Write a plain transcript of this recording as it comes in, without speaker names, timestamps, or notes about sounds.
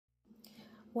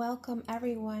Welcome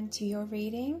everyone to your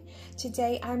reading.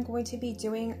 Today I'm going to be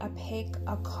doing a pick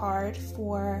a card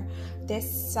for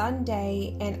this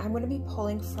Sunday, and I'm going to be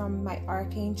pulling from my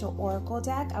Archangel Oracle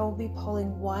deck. I will be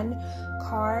pulling one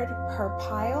card per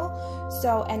pile.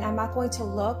 So, and I'm not going to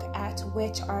look at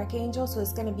which Archangel, so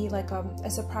it's going to be like a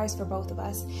surprise for both of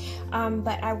us.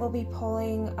 But I will be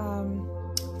pulling,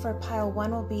 for pile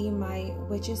 1 will be my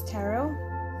Witch's Tarot.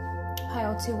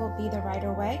 Pile 2 will be the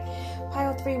Rider-Waite.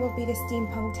 Pile 3 will be the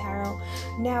Steampunk Tarot.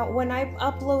 Now, when I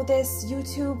upload this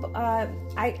YouTube,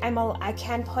 I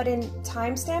can put in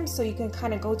timestamps, so you can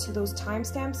kind of go to those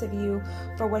timestamps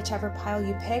for whichever pile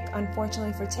you pick.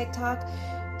 Unfortunately for TikTok,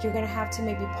 you're gonna have to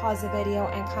maybe pause the video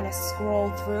and kind of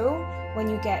scroll through when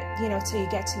you get, till you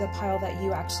get to the pile that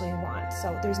you actually want.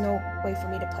 So there's no way for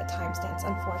me to put timestamps,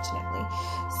 unfortunately.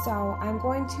 So I'm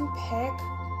going to pick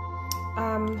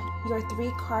your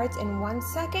 3 cards in 1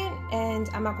 second, and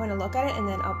I'm not going to look at it, and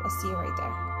then I'll see you right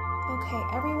there. Okay,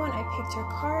 everyone, I picked your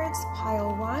cards.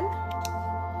 Pile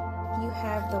 1, you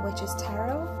have the Witch's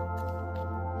Tarot.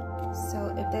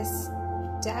 So if this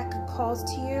deck calls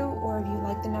to you, or if you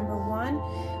like the number 1,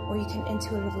 or you can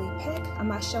intuitively pick, I'm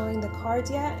not showing the cards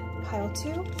yet. Pile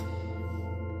 2,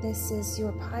 this is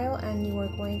your pile, and you are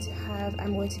going to have,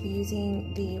 I'm going to be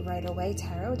using the Rider-Waite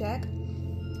Tarot deck.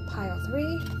 Pile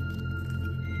 3,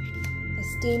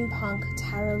 Steampunk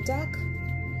Tarot deck,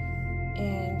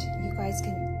 and you guys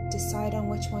can decide on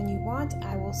which one you want.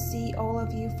 I will see all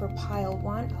of you for pile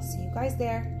 1. I'll see you guys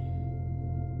there.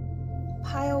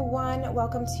 Pile 1,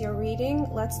 welcome to your reading.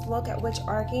 Let's look at which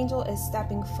Archangel is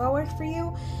stepping forward for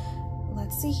you.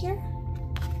 Let's see here.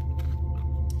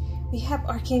 We have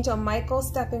Archangel Michael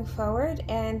stepping forward,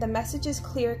 and the message is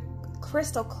clear.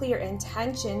 Crystal clear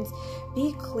intentions.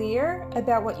 Be clear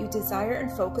about what you desire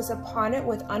and focus upon it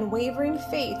with unwavering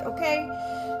faith. Okay,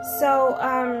 so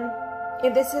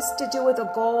if this is to do with a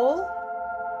goal,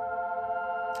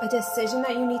 a decision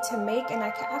that you need to make, and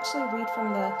I can actually read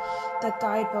from the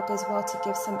guidebook as well to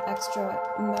give some extra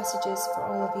messages for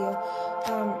all of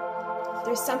you.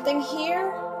 There's something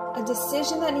here, a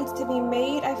decision that needs to be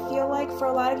made, I feel like, for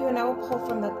a lot of you, and I will pull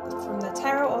from the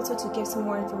tarot also to give some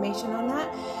more information on that.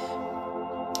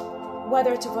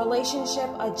 Whether it's a relationship,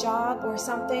 a job, or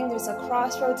something, there's a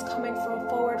crossroads coming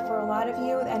forward for a lot of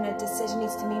you, and a decision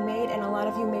needs to be made, and a lot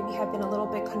of you maybe have been a little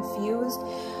bit confused,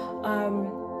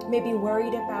 maybe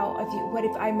worried about what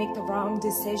if I make the wrong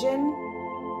decision.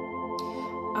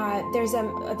 There's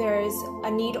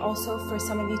a need also for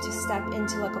some of you to step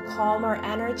into like a calmer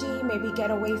energy, maybe get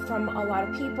away from a lot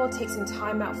of people, take some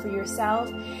time out for yourself,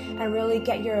 and really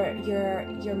get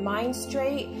your mind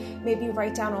straight. Maybe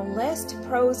write down a list,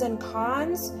 pros and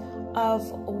cons of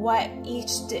what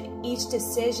each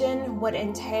decision would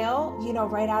entail.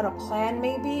 Write out a plan,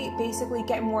 maybe basically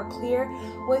get more clear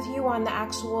with you on the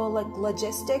actual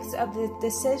logistics of the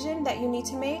decision that you need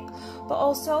to make, but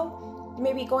also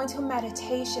maybe go into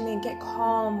meditation and get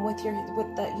calm with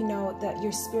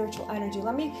your spiritual energy.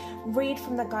 Let me read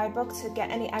from the guidebook to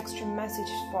get any extra messages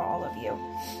for all of you.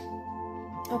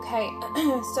 Okay,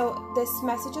 so this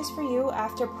message is for you.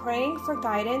 After praying for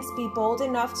guidance, be bold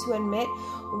enough to admit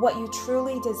what you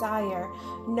truly desire.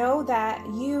 Know that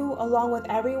you, along with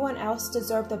everyone else,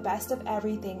 deserve the best of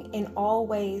everything in all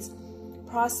ways.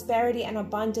 Prosperity and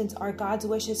abundance are God's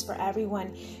wishes for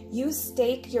everyone. You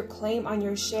stake your claim on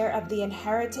your share of the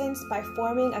inheritance by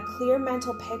forming a clear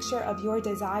mental picture of your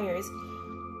desires.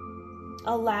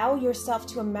 Allow yourself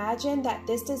to imagine that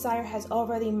this desire has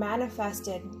already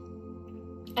manifested,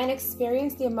 and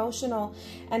experience the emotional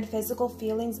and physical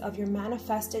feelings of your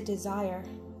manifested desire.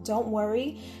 Don't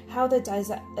worry how the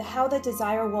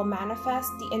desire will manifest.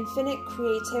 The infinite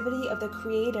creativity of the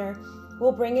Creator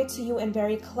will bring it to you in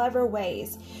very clever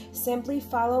ways. Simply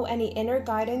follow any inner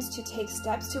guidance to take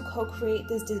steps to co-create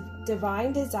this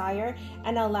divine desire,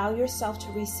 and allow yourself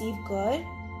to receive good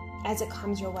as it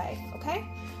comes your way. Okay,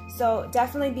 so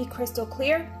definitely be crystal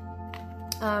clear,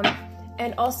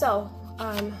 and also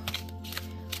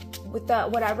with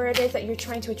whatever it is that you're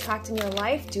trying to attract in your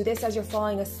life, do this as you're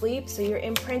falling asleep, so you're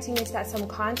imprinting into that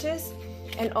subconscious,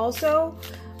 and also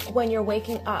when you're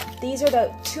waking up. These are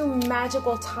the 2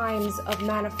 magical times of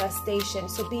manifestation.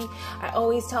 So I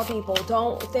always tell people,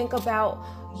 don't think about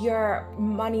your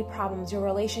money problems, your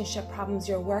relationship problems,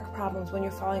 your work problems when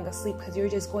you're falling asleep, because you're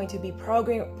just going to be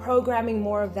programming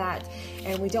more of that,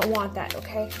 and we don't want that.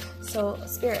 Okay, so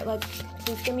Spirit,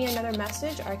 please give me another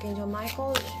message. Archangel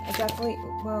Michael, I definitely,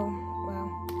 wow.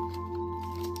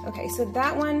 Okay, so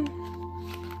that one,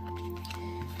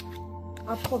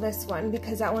 I'll pull this one,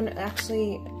 because that one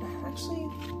actually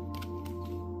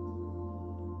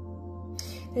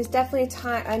There's definitely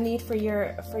a need for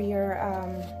your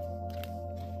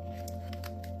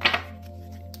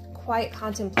quiet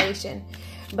contemplation.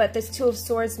 But this Two of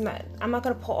Swords, I'm not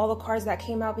going to pull all the cards that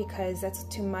came out because that's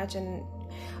too much. And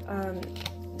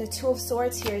the Two of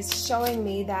Swords here is showing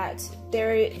me that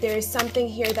there is something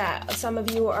here that some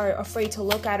of you are afraid to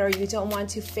look at, or you don't want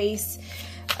to face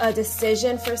a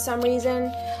decision for some reason.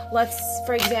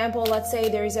 For example, let's say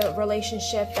there's a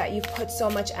relationship that you put so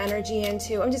much energy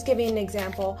into. I'm just giving an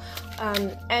example.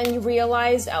 And you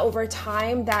realize over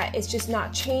time that it's just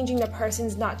not changing. The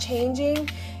person's not changing.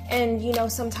 And, you know,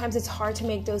 sometimes it's hard to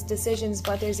make those decisions,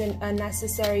 but there's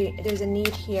a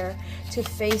need here to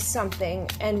face something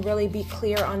and really be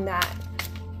clear on that.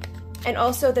 And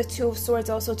also the Two of Swords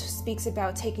also speaks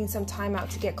about taking some time out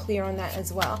to get clear on that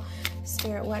as well.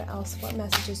 Spirit, what else? What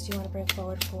messages do you want to bring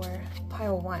forward for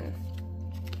pile 1?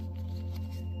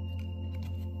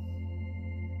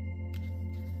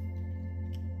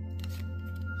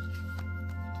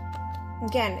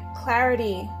 Again,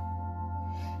 clarity.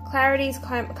 Clarity is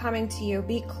coming to you.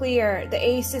 Be clear. The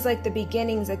Ace is like the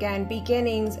beginnings again.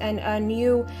 Beginnings and a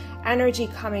new energy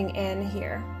coming in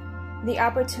here. The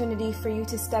opportunity for you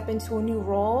to step into a new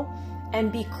role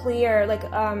and be clear, like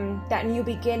that new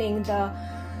beginning, the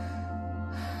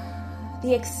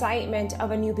excitement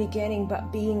of a new beginning,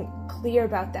 but being clear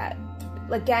about that.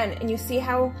 Again, and you see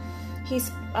how he's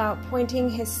pointing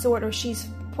his sword, or she's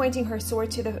pointing her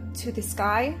sword to the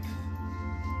sky.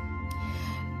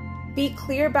 Be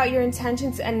clear about your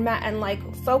intentions and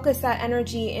like focus that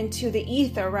energy into the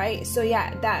ether, right? So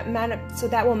yeah,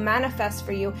 that will manifest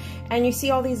for you. And you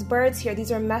see all these birds here.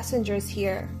 These are messengers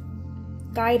here.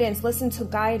 Guidance. Listen to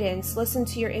guidance. Listen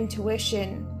to your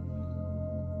intuition.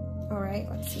 All right,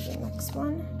 let's see the next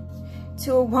one.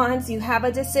 Two of Wands. You have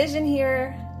a decision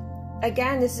here.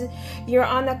 Again, you're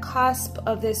on the cusp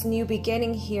of this new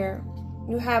beginning here.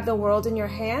 You have the world in your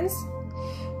hands.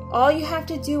 All you have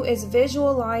to do is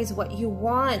visualize what you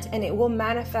want, and it will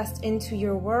manifest into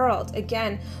your world.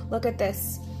 Again, look at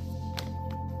this.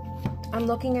 I'm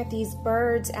looking at these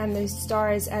birds and these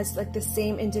stars as like the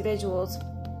same individuals.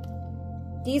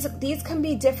 These can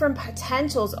be different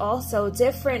potentials also.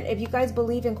 Different, if you guys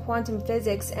believe in quantum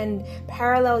physics and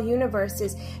parallel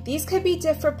universes, these could be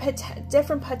different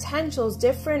potentials,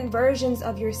 different versions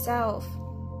of yourself.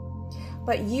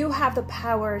 But you have the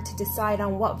power to decide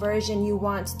on what version you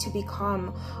want to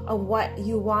become, or what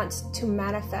you want to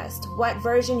manifest, what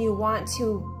version you want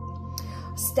to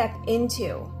step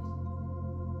into.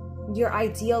 Your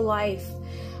ideal life,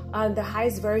 the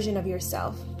highest version of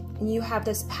yourself. And you have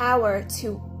this power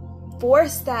to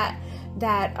force that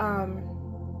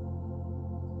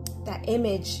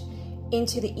image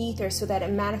into the ether so that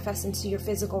it manifests into your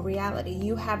physical reality.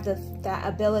 You have that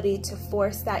ability to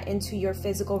force that into your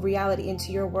physical reality,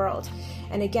 into your world.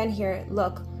 And again here,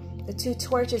 look, the two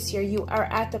torches here, you are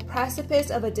at the precipice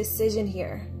of a decision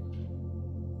here.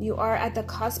 You are at the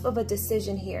cusp of a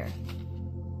decision here.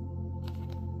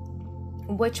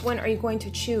 Which one are you going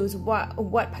to choose?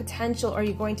 What potential are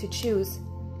you going to choose?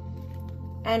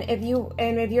 And if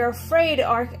you're afraid,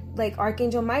 like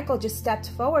Archangel Michael just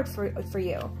stepped forward for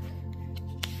you.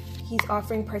 He's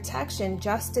offering protection,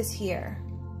 justice here.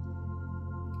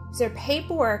 Is there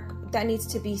paperwork that needs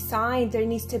to be signed? There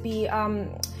needs to be,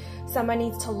 someone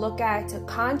needs to look at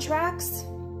contracts.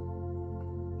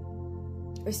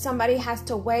 Or somebody has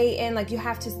to weigh in, like you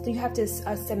have to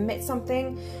submit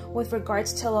something with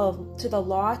regards to the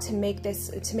law to make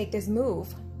this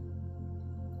move.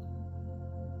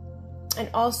 And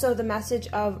also the message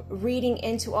of reading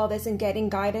into all this and getting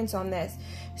guidance on this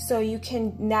so you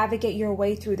can navigate your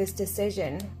way through this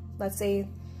decision. Let's say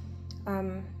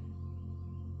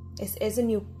this is a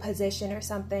new position or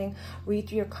something. Read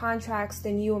through your contracts,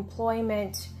 the new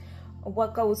employment,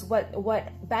 what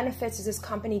benefits is this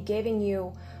company giving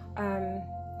you,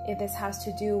 if this has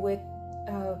to do with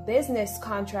a business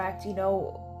contract, you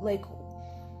know, like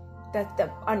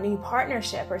a new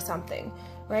partnership or something,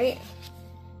 right?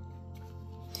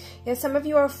 Yeah, some of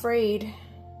you are afraid.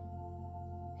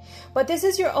 But this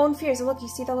is your own fears. Look, you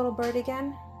see the little bird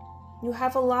again? You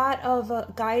have a lot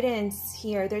of guidance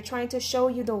here. They're trying to show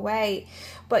you the way,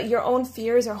 but your own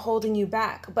fears are holding you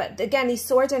back. But again, these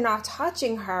swords are not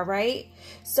touching her, right?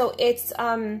 So it's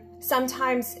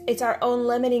sometimes it's our own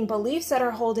limiting beliefs that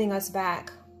are holding us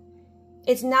back.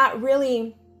 It's not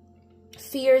really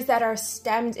fears that are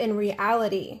stemmed in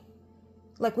reality.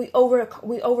 Like we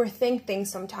overthink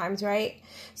things sometimes, right?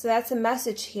 So that's a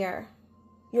message here.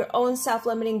 Your own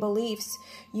self-limiting beliefs.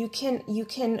 You can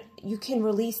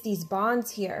release these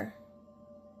bonds here.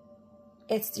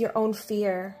 It's your own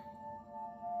fear.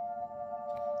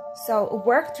 So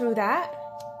work through that.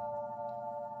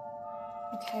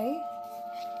 Okay?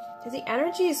 Because the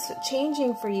energy is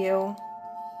changing for you.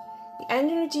 The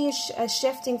energy is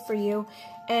shifting for you.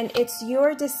 And it's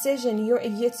your decision.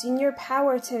 It's in your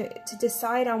power to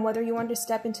decide on whether you want to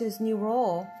step into this new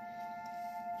role.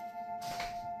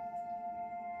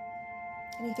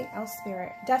 Anything else,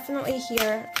 Spirit? Definitely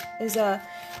here is a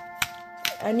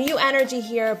new energy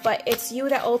here, but it's you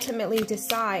that ultimately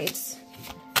decides.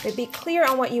 But be clear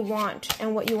on what you want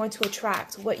and what you want to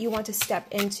attract, what you want to step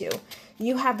into.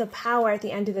 You have the power at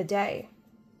the end of the day.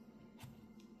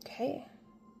 Okay.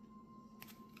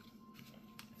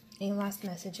 Any last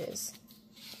messages?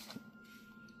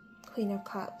 Queen of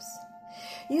Cups.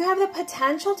 You have the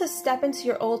potential to step into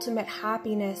your ultimate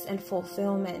happiness and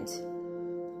fulfillment.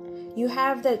 You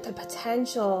have the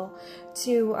potential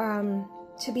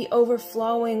to be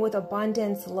overflowing with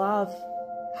abundance, love,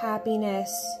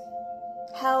 happiness,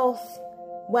 health,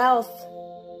 wealth,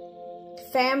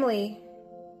 family,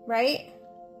 right?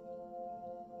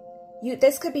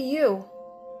 This could be you.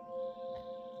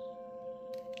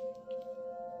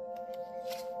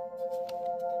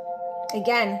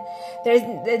 Again,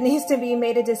 there needs to be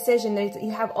made a decision.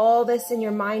 You have all this in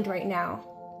your mind right now.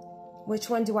 Which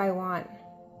one do I want?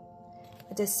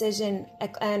 A decision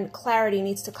and clarity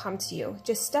needs to come to you.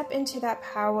 Just step into that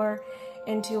power,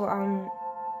 into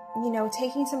you know,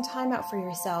 taking some time out for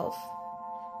yourself.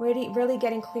 Really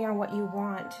getting clear on what you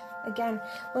want. Again,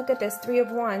 look at this, 3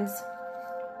 of Wands.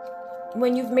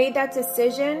 When you've made that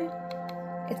decision,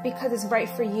 it's because it's right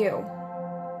for you.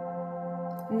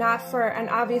 Not for, and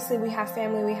obviously we have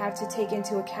family we have to take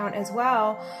into account as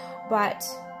well, but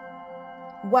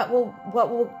like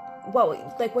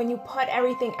when you put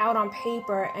everything out on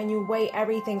paper and you weigh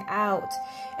everything out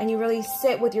and you really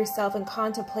sit with yourself in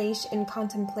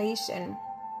contemplation,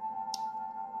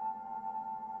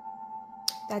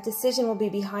 that decision will be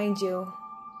behind you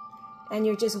and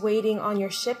you're just waiting on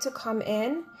your ship to come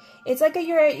in. It's like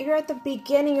you're at the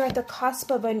beginning, you're at the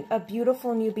cusp of a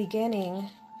beautiful new beginning.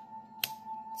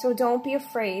 So don't be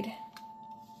afraid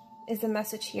is the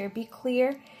message here. Be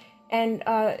clear and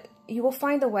you will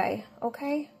find a way,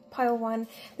 okay? Pile 1.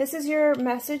 This is your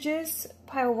messages,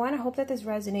 Pile 1. I hope that this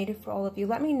resonated for all of you.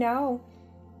 Let me know.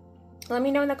 Let me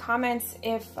know in the comments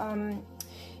if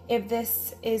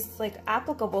this is like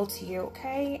applicable to you,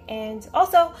 okay? And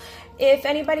also, if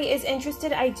anybody is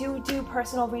interested, I do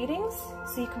personal readings,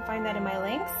 so you can find that in my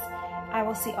links. I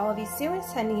will see all of you soon.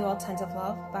 Sending you all tons of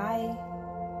love. Bye.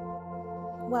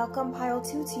 Welcome, Pile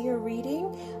 2, to your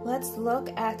reading. Let's look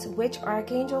at which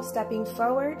Archangel is stepping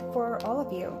forward for all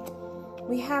of you.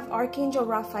 We have Archangel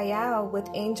Raphael with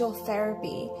Angel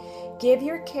Therapy. Give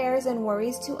your cares and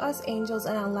worries to us, angels,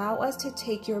 and allow us to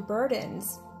take your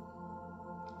burdens.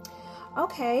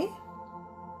 Okay.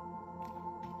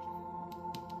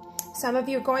 Some of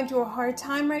you are going through a hard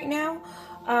time right now.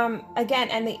 Again,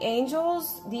 and the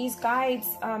angels, these guides,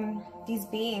 these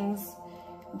beings,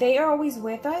 they are always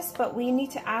with us, but we need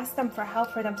to ask them for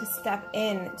help, for them to step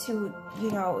in, to,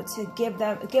 you know, to give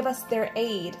us their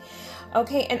aid.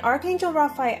 Okay, and Archangel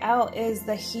Raphael is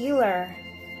the healer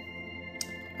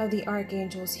of the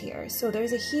archangels here. So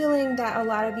there's a healing that a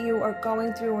lot of you are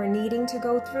going through or needing to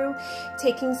go through,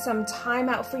 taking some time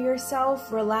out for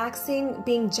yourself, relaxing,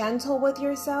 being gentle with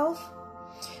yourself.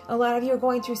 A lot of you are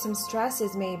going through some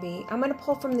stresses maybe. I'm going to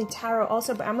pull from the tarot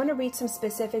also, but I'm going to read some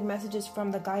specific messages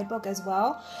from the guidebook as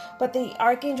well. But the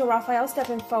Archangel Raphael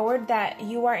stepping forward that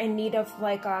you are in need of,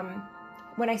 like,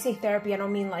 when I say therapy, I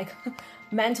don't mean like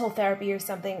mental therapy or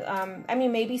something. I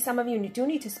mean, maybe some of you do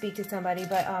need to speak to somebody,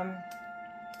 but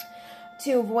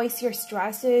to voice your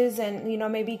stresses and, you know,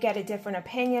 maybe get a different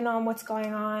opinion on what's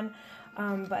going on.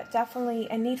 But definitely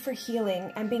a need for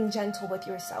healing and being gentle with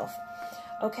yourself.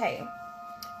 Okay.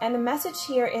 And the message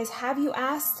here is, have you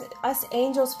asked us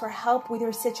angels for help with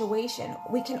your situation?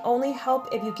 We can only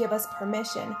help if you give us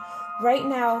permission. Right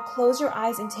now, close your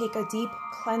eyes and take a deep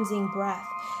cleansing breath.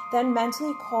 Then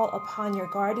mentally call upon your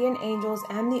guardian angels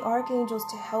and the archangels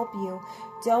to help you.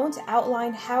 Don't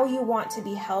outline how you want to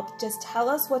be helped. Just tell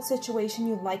us what situation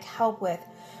you'd like help with.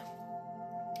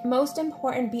 Most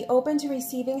important, be open to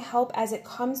receiving help as it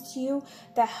comes to you.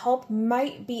 The help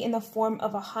might be in the form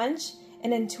of a hunch,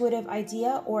 an intuitive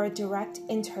idea, or a direct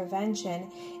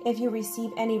intervention. If you receive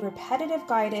any repetitive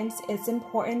guidance, it's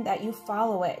important that you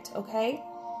follow it, okay?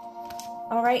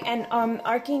 All right, and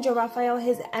Archangel Raphael,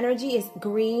 his energy is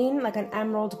green, like an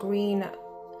emerald green.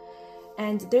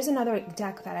 And there's another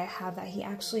deck that I have that he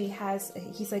actually has,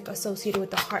 he's like associated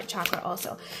with the heart chakra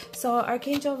also. So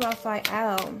Archangel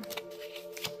Raphael.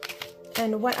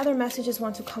 And what other messages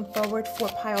want to come forward for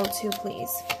pile 2,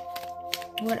 please?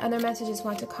 What other messages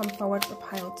want to come forward for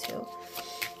pile 2?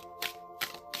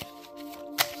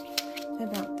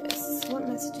 about this. What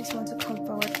messages want to come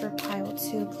forward for pile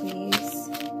 2, please?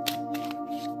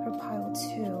 For pile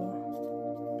 2.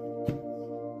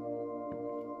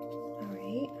 All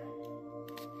right.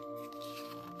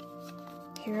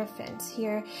 Hierophant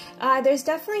here. There's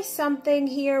definitely something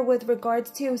here with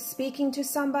regards to speaking to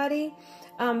somebody.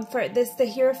 For this, the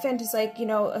Hierophant is like, you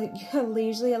know,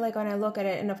 usually like when I look at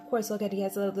it, and of course look at it, he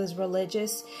has this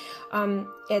religious,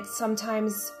 it's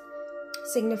sometimes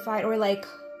signified or like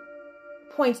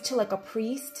points to like a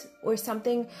priest or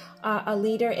something, a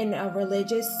leader in a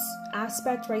religious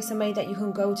aspect, right? Somebody that you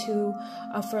can go to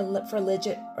for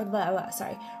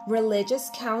religious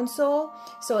counsel.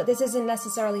 So this doesn't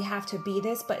necessarily have to be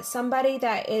this, but somebody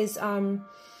that is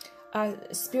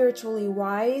spiritually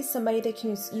wise, somebody that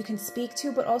you can speak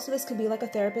to, but also this could be like a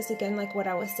therapist, again, like what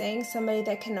I was saying, somebody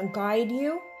that can guide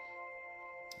you.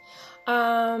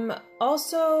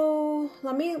 Also,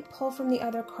 let me pull from the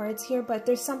other cards here, but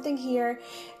there's something here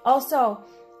also,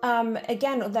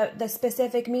 again, the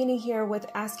specific meaning here with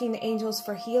asking the angels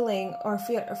for healing or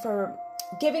for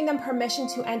giving them permission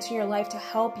to enter your life to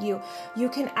help you. You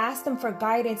can ask them for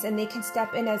guidance and they can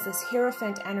step in as this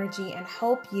Hierophant energy and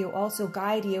help you, also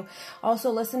guide you, also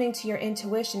listening to your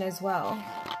intuition as well.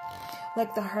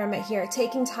 Like the Hermit here,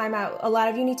 taking time out. A lot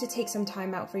of you need to take some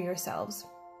time out for yourselves.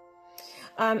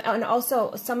 And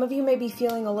also, some of you may be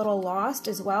feeling a little lost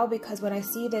as well, because when I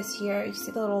see this here, you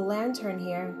see the little lantern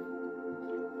here.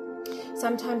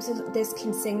 Sometimes this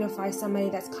can signify somebody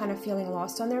that's kind of feeling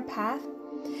lost on their path.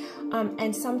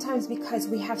 And sometimes because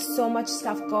we have so much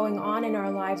stuff going on in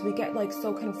our lives, we get like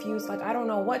so confused, like I don't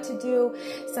know what to do.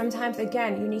 Sometimes,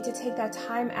 again, you need to take that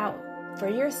time out for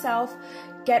yourself,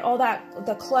 get all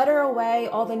the clutter away,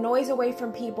 all the noise away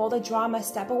from people, the drama,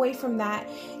 step away from that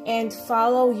and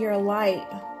follow your light.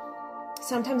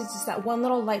 Sometimes it's just that one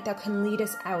little light that can lead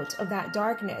us out of that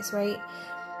darkness, right?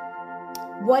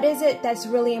 What is it that's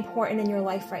really important in your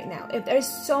life right now? If there's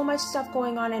so much stuff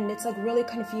going on and it's like really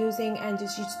confusing and you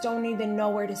just don't even know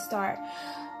where to start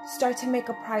to make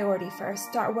a priority first.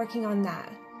 Start working on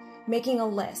that. Making a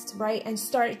list, right? And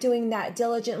start doing that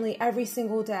diligently every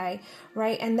single day,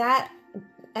 right? And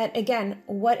again,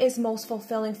 what is most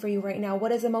fulfilling for you right now?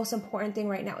 What is the most important thing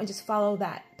right now? And just follow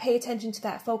that. Pay attention to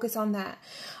that. Focus on that.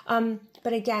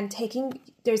 But again,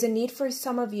 there's a need for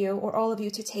some of you or all of you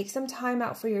to take some time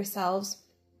out for yourselves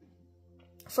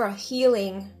for a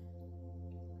healing.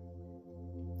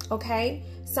 Okay?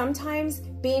 Sometimes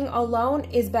being alone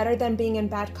is better than being in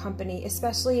bad company,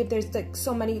 especially if there's like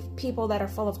so many people that are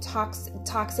full of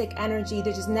toxic energy.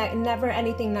 There's just never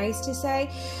anything nice to say.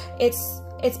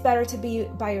 It's better to be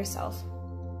by yourself.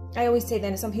 I always say that,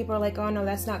 and some people are like, oh no,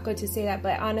 that's not good to say that.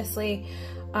 But honestly,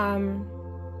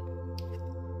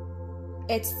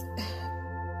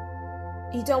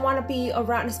 you don't want to be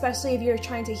around, especially if you're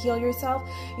trying to heal yourself,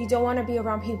 you don't want to be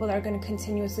around people that are going to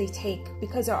continuously take,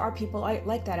 because there are people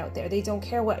like that out there. They don't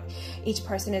care what each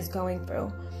person is going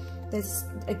through. This,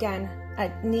 again,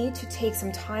 a need to take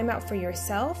some time out for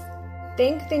yourself,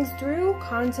 think things through,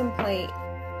 contemplate.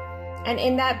 And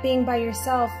in that being by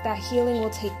yourself, that healing will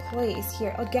take place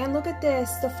here. Again, look at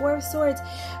this, the Four of Swords.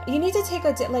 You need to take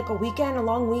a weekend, a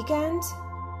long weekend,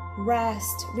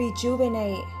 rest,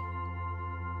 rejuvenate.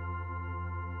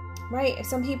 Right? If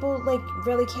some people like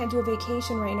really can't do a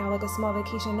vacation right now, like a small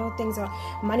vacation. I know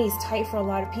money's tight for a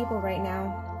lot of people right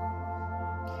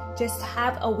now. Just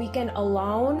have a weekend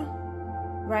alone,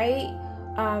 right?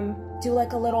 Do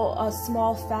like a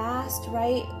small fast,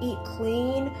 right? Eat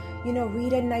clean,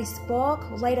 read a nice book,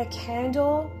 light a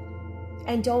candle,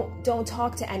 and don't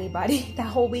talk to anybody that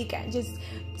whole weekend. Just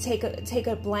take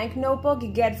a blank notebook you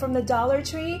get from the Dollar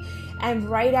Tree and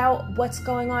write out what's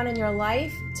going on in your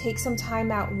life. Take some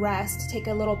time out, rest, take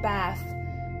a little bath,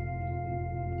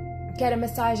 get a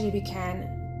massage if you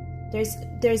can.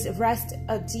 There's rest,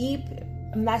 a deep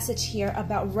message here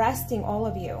about resting, all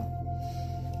of you.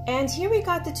 And here we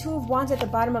got the Two of Wands at the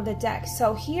bottom of the deck.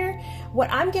 So here, what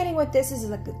I'm getting with this is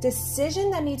a decision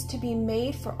that needs to be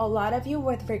made for a lot of you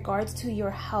with regards to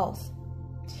your health.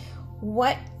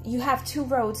 You have two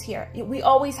roads here. We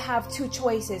always have two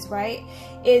choices, right?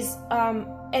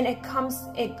 And it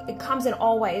comes in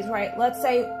all ways, right? Let's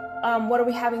say, what are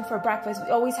we having for breakfast?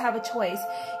 We always have a choice.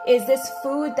 Is this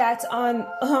food that's on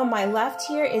my left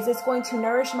here, is this going to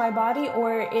nourish my body,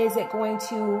 or is it going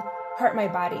to hurt my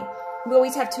body? We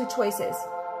always have two choices,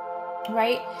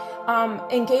 right?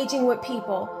 Engaging with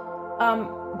people.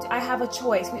 I have a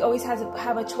choice. We always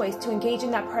have a choice to engage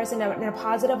in that person in a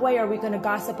positive way, or are we going to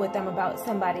gossip with them about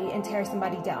somebody and tear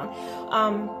somebody down?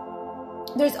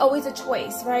 there's always a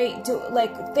choice, right?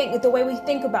 The way we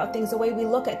think about things, the way we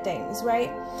look at things, right?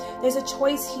 There's a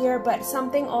choice here, but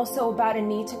something also about a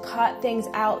need to cut things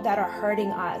out that are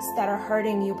hurting us, that are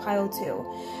hurting you, pile 2.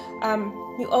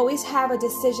 You always have a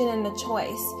decision and a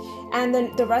choice, and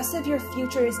then the rest of your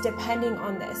future is depending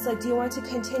on this. Like, do you want to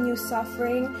continue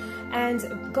suffering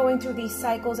and going through these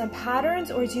cycles and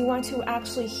patterns, or do you want to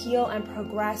actually heal and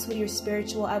progress with your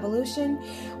spiritual evolution,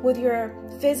 with your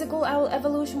physical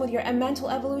evolution, with your mental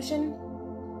evolution?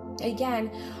 Again,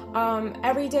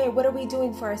 every day, what are we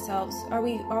doing for ourselves? Are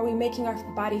we making our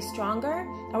body stronger?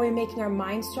 Are we making our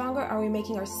mind stronger? Are we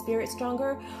making our spirit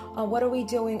stronger? What are we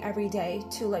doing every day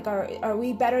to, like, are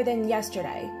we better than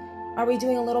yesterday? Are we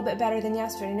doing a little bit better than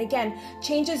yesterday? And again,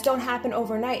 changes don't happen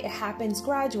overnight. It happens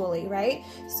gradually, right?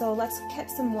 So let's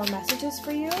get some more messages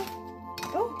for you.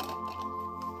 Oh,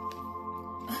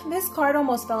 this card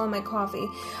almost fell on my coffee.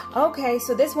 Okay,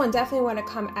 so this one definitely want to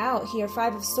come out here.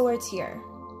 5 of Swords here.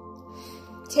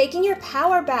 Taking your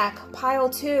power back, pile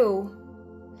 2.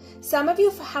 Some of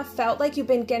you have felt like you've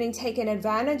been getting taken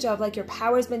advantage of, like your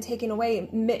power's been taken away,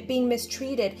 being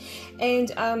mistreated. And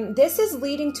this is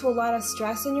leading to a lot of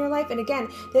stress in your life. And again,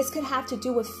 this could have to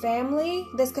do with family.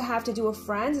 This could have to do with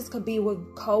friends. This could be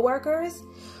with coworkers.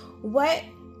 What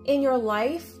in your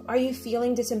life are you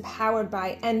feeling disempowered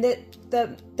by? And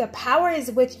the power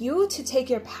is with you to take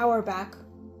your power back,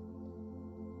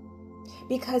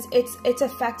 because it's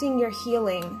affecting your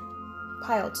healing,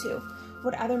 pile 2.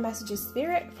 What other messages,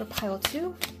 Spirit, for pile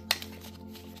 2?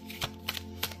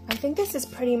 I think this is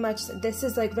pretty much, this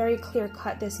is like very clear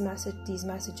cut, these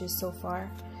messages so far.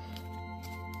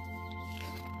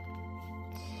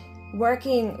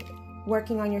 Working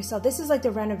on yourself. This is like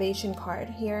the renovation card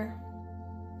here.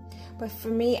 But for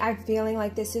me, I'm feeling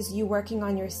like this is you working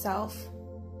on yourself.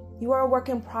 You are a work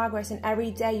in progress, and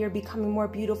every day you're becoming more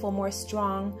beautiful, more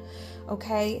strong,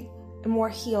 okay, and more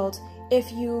healed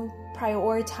if you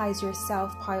prioritize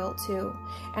yourself, pile 2.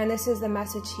 And this is the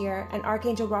message here. And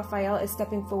Archangel Raphael is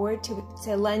stepping forward to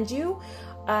lend you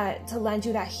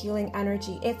that healing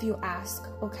energy if you ask,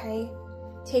 okay?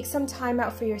 Take some time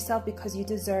out for yourself because you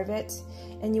deserve it,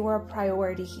 and you are a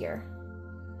priority here.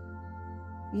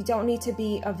 You don't need to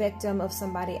be a victim of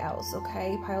somebody else,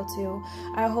 okay, pile 2.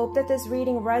 I hope that this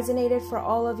reading resonated for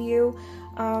all of you.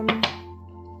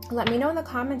 Let me know in the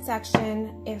comment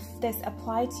section if this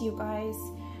applied to you guys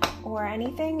or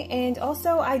anything. And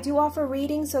also, I do offer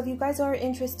readings, so if you guys are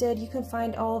interested, you can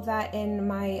find all of that in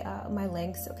my my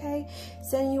links, okay?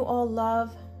 Sending you all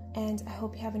love, and I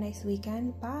hope you have a nice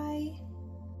weekend. Bye.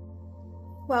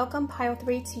 Welcome, pile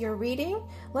 3, to your reading.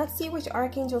 Let's see which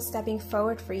archangel is stepping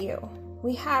forward for you.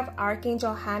 We have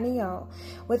Archangel Haniel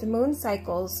with moon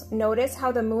cycles. Notice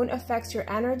how the moon affects your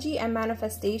energy and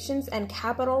manifestations, and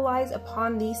capitalize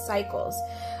upon these cycles.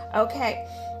 Okay.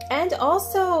 And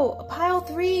also, pile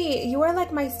 3, you are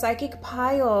like my psychic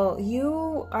pile.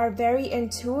 You are very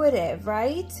intuitive,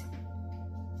 right?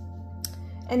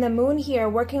 And the moon here,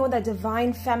 working with a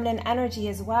divine feminine energy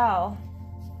as well.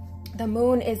 The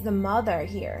moon is the mother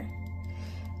here.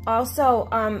 Also,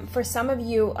 for some of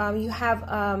you, you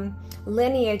have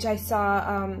lineage. I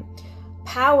saw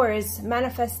powers,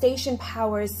 manifestation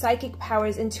powers, psychic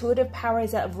powers, intuitive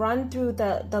powers that run through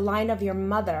the line of your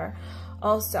mother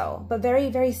also. But very,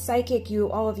 very psychic,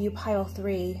 all of you, pile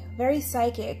 3. Very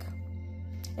psychic.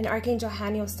 And Archangel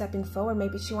Haniel stepping forward.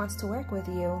 Maybe she wants to work with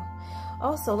you.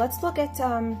 Also, let's look at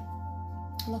the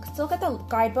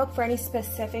guidebook for any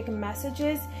specific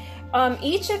messages.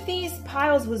 Each of these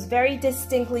piles was very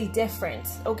distinctly different,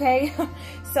 okay?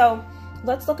 So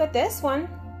let's look at this one.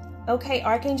 Okay,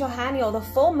 Archangel Haniel, the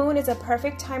full moon is a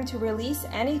perfect time to release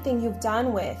anything you're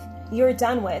done with.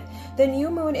 The new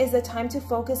moon is the time to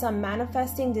focus on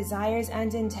manifesting desires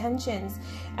and intentions.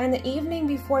 And the evening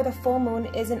before the full moon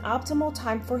is an optimal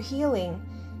time for healing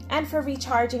and for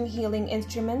recharging healing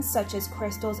instruments such as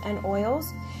crystals and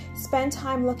oils. Spend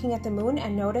time looking at the moon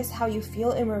and notice how you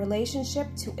feel in relationship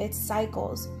to its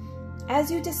cycles.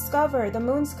 As you discover the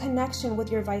moon's connection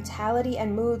with your vitality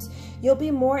and moods, you'll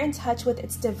be more in touch with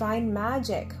its divine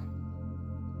magic.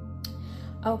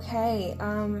 Okay,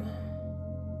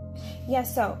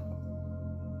 yes,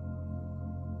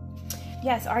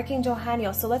 Archangel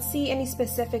Haniel. So let's see any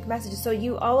specific messages.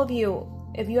 So all of you,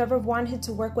 if you ever wanted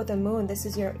to work with the moon, this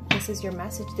is your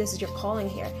message. This is your calling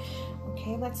here.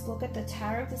 Okay, let's look at the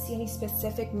tarot to see any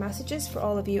specific messages for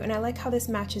all of you. And I like how this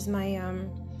matches my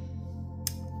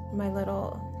my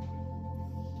little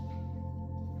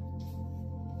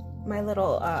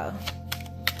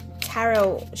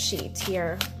tarot sheet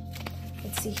here.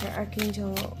 Let's see here,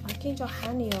 Archangel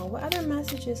Haniel. What other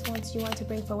messages you want to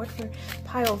bring forward for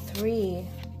pile 3?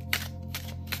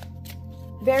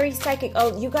 Very psychic.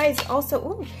 Oh, you guys also,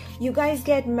 ooh, you guys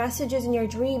get messages in your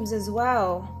dreams as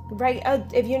well, right?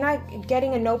 If you're not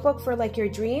getting a notebook for like your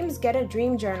dreams, get a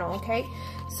dream journal, okay?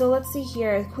 So let's see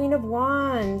here. Queen of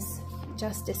Wands,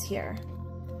 Justice here.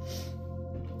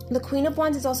 The Queen of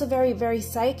Wands is also very, very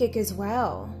psychic as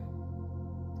well.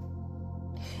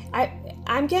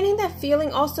 I'm getting that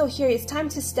feeling also here. It's time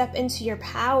to step into your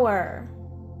power.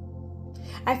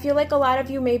 I feel like a lot of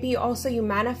you, maybe also you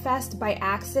manifest by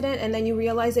accident and then you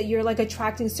realize that you're like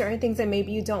attracting certain things that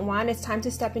maybe you don't want. It's time to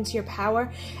step into your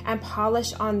power and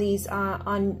polish on these,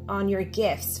 on your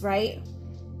gifts, right?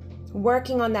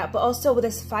 Working on that. But also with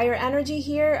this fire energy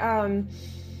here,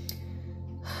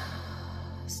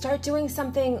 start doing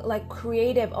something like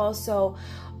creative also.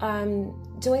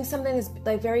 Doing something that's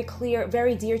like very clear,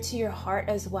 very dear to your heart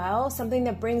as well. Something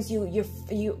that brings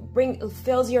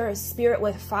fills your spirit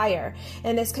with fire.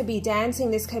 And this could be dancing,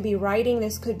 this could be writing,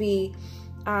 this could be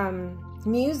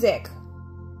music.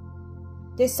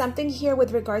 There's something here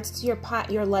with regards to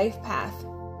your life path,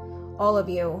 all of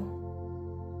you,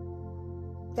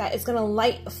 that is gonna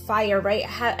light a fire, right?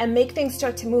 And make things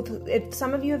start to move. If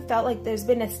some of you have felt like there's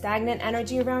been a stagnant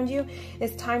energy around you,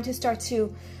 it's time to start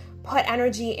to put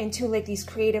energy into like these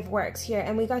creative works here.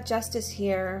 And we got Justice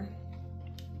here.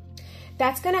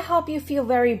 That's going to help you feel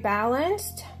very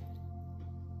balanced.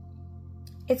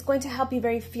 It's going to help you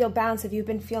feel balanced if you've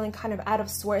been feeling kind of out of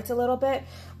sorts a little bit.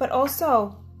 But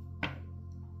also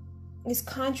this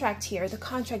contract here, the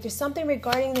contract, there's something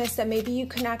regarding this that maybe you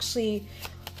can actually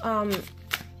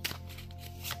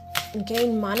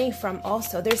gain money from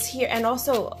also. There's here, and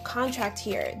also contract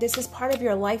here. This is part of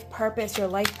your life purpose, your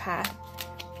life path.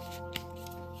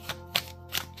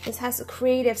 This has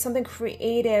something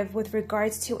creative with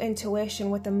regards to intuition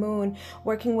with the moon,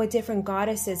 working with different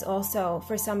goddesses also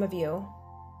for some of you.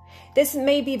 This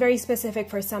may be very specific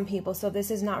for some people, so if this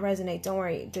does not resonate, don't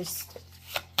worry. There's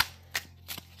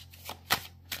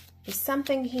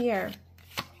something here.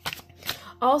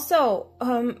 Also,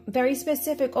 very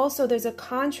specific also, there's a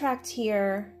contract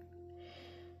here.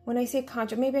 When I say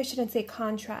contract, maybe I shouldn't say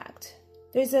contract.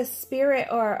 There's a spirit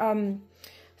or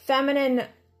feminine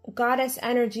goddess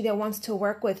energy that wants to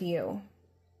work with you.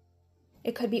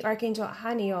 It could be Archangel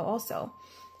Haniel also.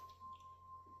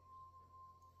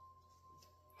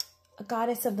 A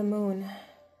goddess of the moon.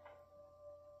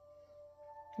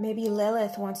 Maybe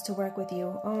Lilith wants to work with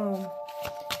you. Oh.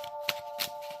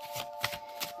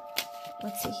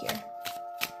 Let's see here.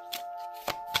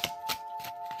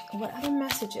 What other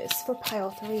messages for pile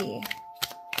 3?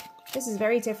 This is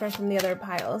very different from the other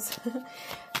piles.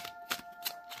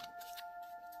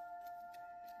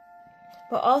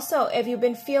 But also, if you've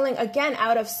been feeling, again,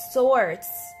 out of sorts,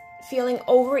 feeling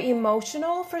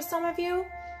over-emotional for some of you,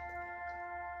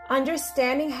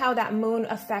 understanding how that moon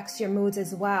affects your moods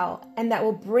as well, and that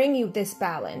will bring you this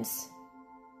balance.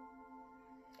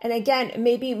 And again,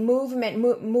 maybe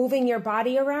moving your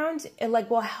body around, it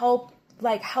will help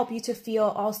you to feel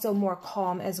also more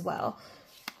calm as well.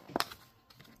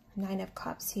 9 of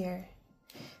Cups here.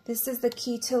 This is the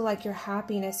key to your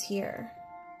happiness here.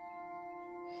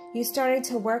 You started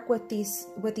to work with these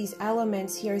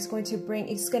elements here. It's going to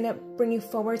bring you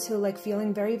forward to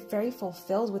feeling very, very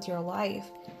fulfilled with your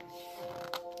life.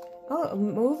 Oh,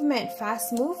 movement,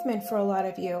 fast movement for a lot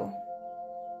of you.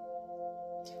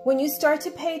 When you start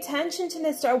to pay attention to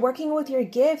this, start working with your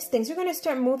gifts, things are going to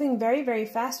start moving very, very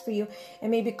fast for you.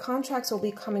 And maybe contracts will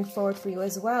be coming forward for you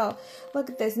as well. Look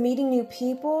at this, meeting new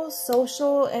people,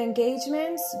 social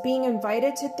engagements, being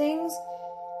invited to things,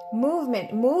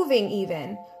 movement, moving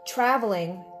even,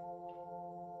 traveling.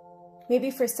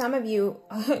 Maybe for some of you,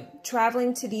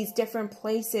 traveling to these different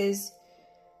places.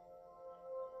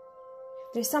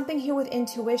 There's something here with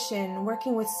intuition,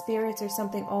 working with spirits or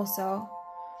something also.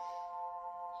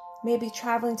 Maybe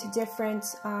traveling to different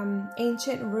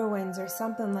ancient ruins or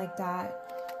something like that.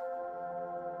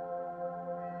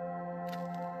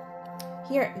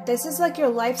 Here, this is your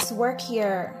life's work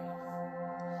here.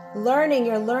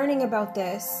 You're learning about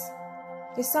this.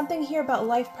 There's something here about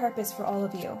life purpose for all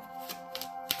of you.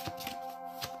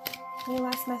 Any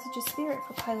last message of spirit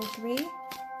for pile 3?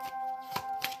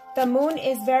 The moon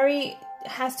is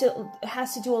has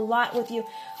to do a lot with you.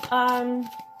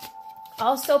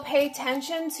 Also pay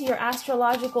attention to your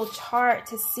astrological chart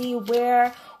to see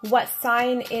what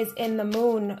sign is in the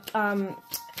moon,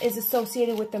 is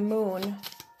associated with the moon.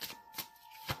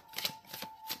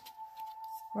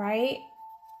 Right?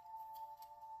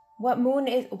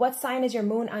 What sign is your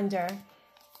moon under?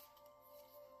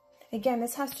 Again,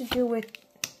 this has to do with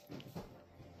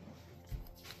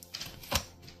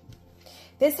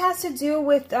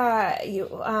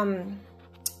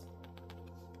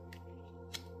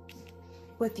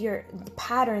with your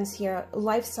patterns here,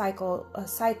 life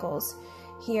cycles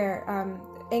here,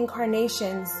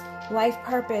 incarnations, life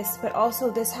purpose, but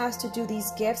also this has to do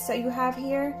these gifts that you have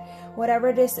here,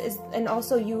 whatever this is, and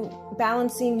also you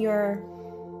balancing your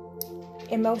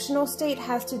emotional state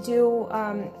has to do,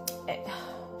 I'm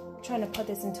trying to put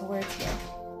this into words here.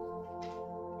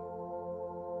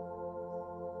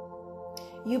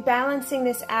 You balancing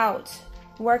this out,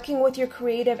 working with your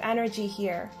creative energy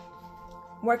here,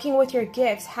 working with your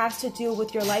gifts has to do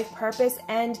with your life purpose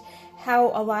and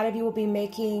how a lot of you will be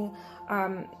making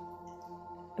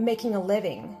a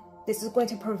living. This is going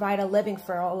to provide a living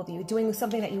for all of you, doing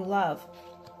something that you love.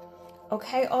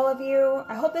 Okay, all of you,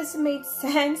 I hope this made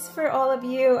sense for all of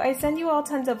you. I send you all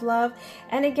tons of love.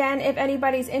 And again, if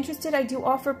anybody's interested, I do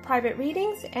offer private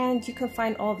readings, and you can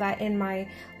find all that in my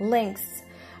links.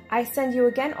 I send you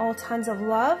again all tons of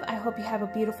love. I hope you have a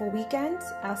beautiful weekend.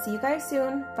 I'll see you guys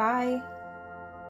soon. Bye.